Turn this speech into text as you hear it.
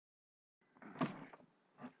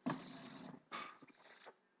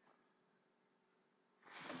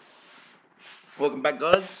Welcome back,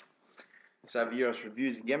 guys. Sav Yiros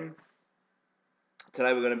reviews again.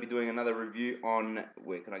 Today we're going to be doing another review on,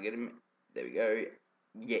 where can I get him? There we go,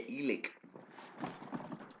 YaEliq.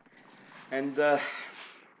 And today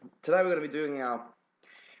we're going to be doing our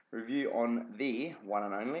review on the one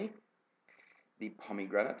and only, the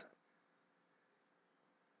Pomegranate,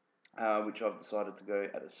 which I've decided to go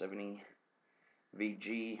at a 70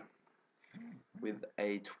 VG with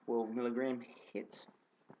a 12 milligram hit.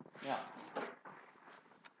 Yeah.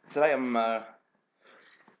 Today I'm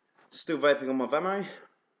still vaping on my Vamo.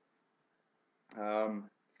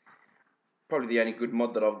 Probably the only good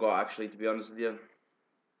mod that I've got, actually, to be honest with you.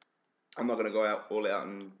 I'm not going to go all out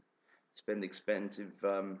and spend expensive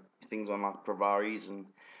things on like Provaris and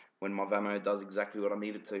when my Vamo does exactly what I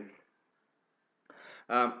need it to.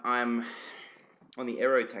 I'm on the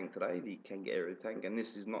Aero tank today, the Kanga Aero tank, and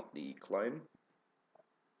this is not the clone.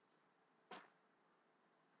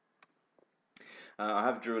 I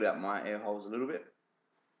have drilled out my air holes a little bit.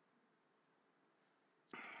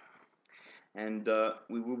 And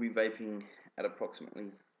we will be vaping at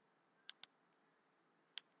approximately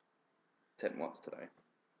 10 watts today.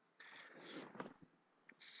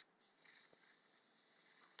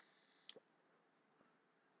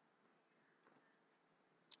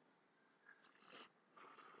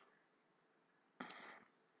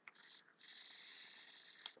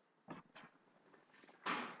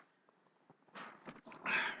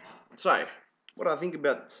 So, what do I think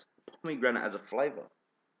about pomegranate as a flavour?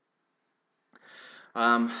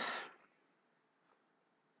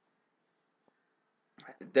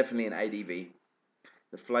 Definitely an ADV.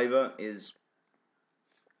 The flavour is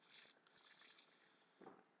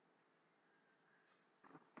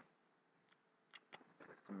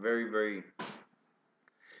very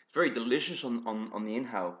delicious on the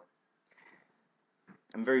inhale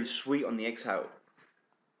and very sweet on the exhale.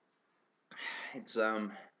 It's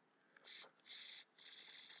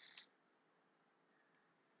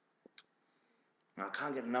I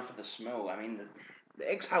can't get enough of the smell. I mean,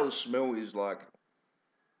 the exhale smell is like,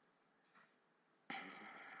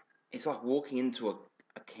 it's like walking into a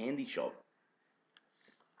candy shop.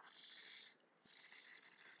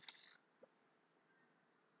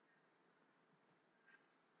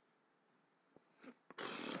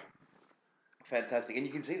 Fantastic, and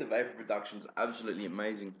you can see the vapor production is absolutely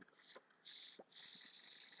amazing.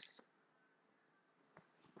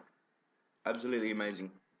 Absolutely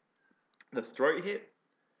amazing. The throat hit,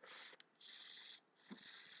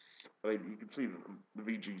 I mean, you can see the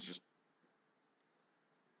VG is just,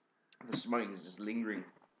 the smoke is just lingering.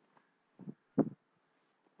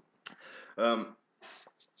 The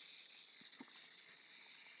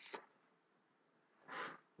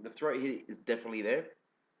throat hit is definitely there.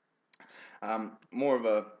 More of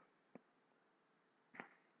a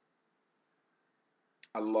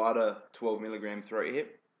lighter 12 milligram throat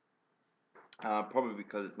hit. Probably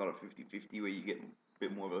because it's not a 50-50 where you get a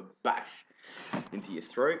bit more of a bash into your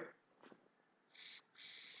throat.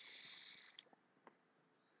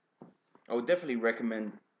 I would definitely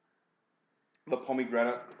recommend the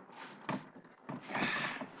pomegranate.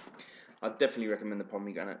 I'd definitely recommend the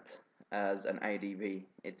pomegranate as an ADV.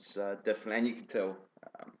 It's definitely, and you can tell,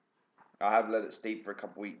 I have let it steep for a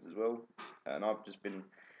couple weeks as well, and I've just been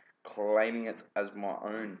claiming it as my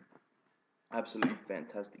own. Absolutely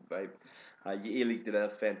fantastic vape. YaEliq did a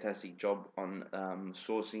fantastic job on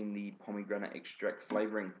sourcing the pomegranate extract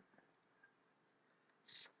flavoring.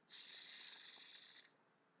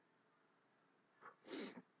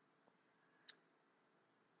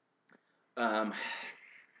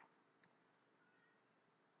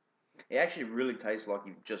 It actually really tastes like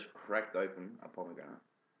you've just cracked open a pomegranate,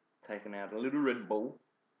 taken out a little Red Bull,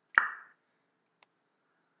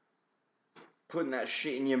 putting that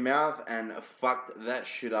shit in your mouth, and fucked that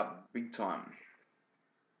shit up big time.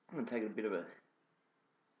 I'm gonna take a bit of a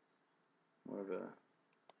more of a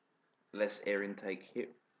less air intake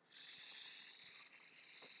hit.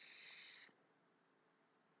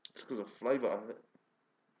 Just because of flavour of it.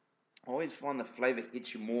 I always find the flavour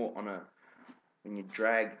hits you more on a when your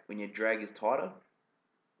drag is tighter.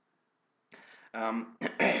 So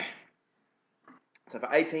for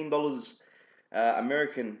 $18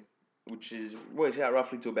 American, which works out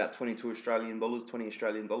roughly to about 22 Australian dollars, 20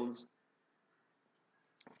 Australian dollars.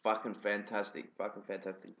 Fucking fantastic, fucking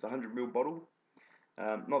fantastic. It's a 100ml bottle.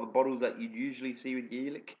 Not the bottles that you'd usually see with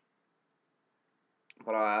YaEliq,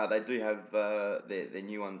 but they do have their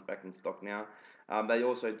new ones back in stock now. They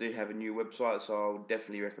also do have a new website, so I'll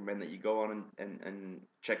definitely recommend that you go on and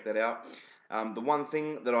check that out. The one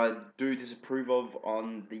thing that I do disapprove of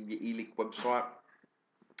on the YaEliq website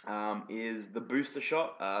is the booster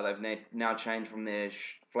shot. They've now changed from their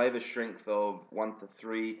flavor strength of 1 to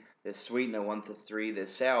 3, their sweetener 1 to 3, their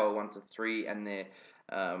sour 1 to 3, and their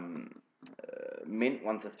um, mint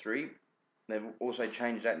 1 to 3. They've also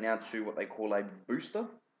changed that now to what they call a booster.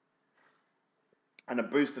 And a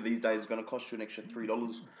booster these days is going to cost you an extra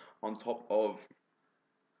 $3 on top of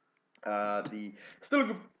the still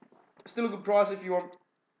a good price if you want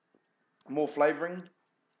more flavoring.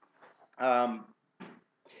 But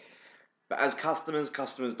as customers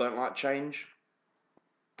don't like change,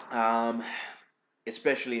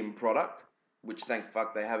 especially in product, which thank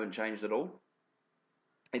fuck they haven't changed at all.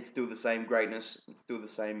 It's still the same greatness. It's still the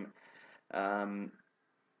same.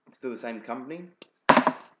 It's still the same company.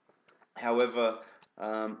 However,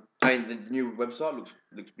 the new website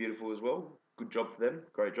looks beautiful as well. Good job to them.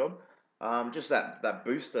 Great job. Just that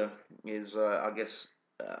booster is, I guess,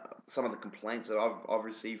 some of the complaints that I've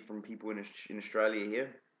received from people in Australia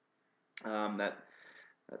here. That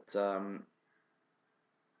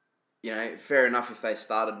fair enough if they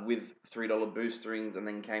started with $3 boosterings and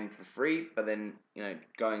then came for free, but then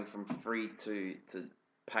going from free to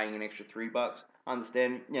paying an extra $3. I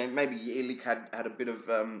understand. Maybe YaEliq had a bit of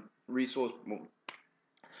resource,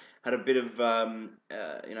 had a bit of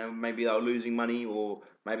maybe they were losing money, or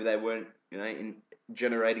maybe they weren't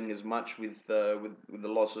generating as much with the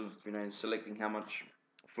loss of selecting how much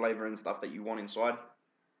flavor and stuff that you want inside.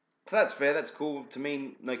 So that's fair, that's cool. To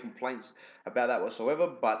me, no complaints about that whatsoever,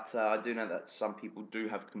 but I do know that some people do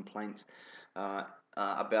have complaints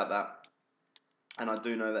about that. And I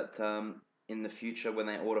do know that in the future, when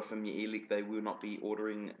they order from YaEliq, they will not be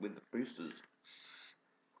ordering with the boosters.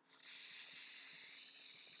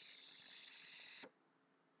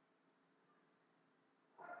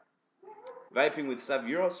 Vaping with Sav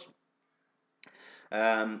Yiros.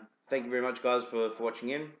 Thank you very much, guys, for watching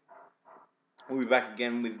in. We'll be back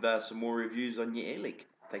again with some more reviews on YaEliq.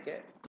 Take care.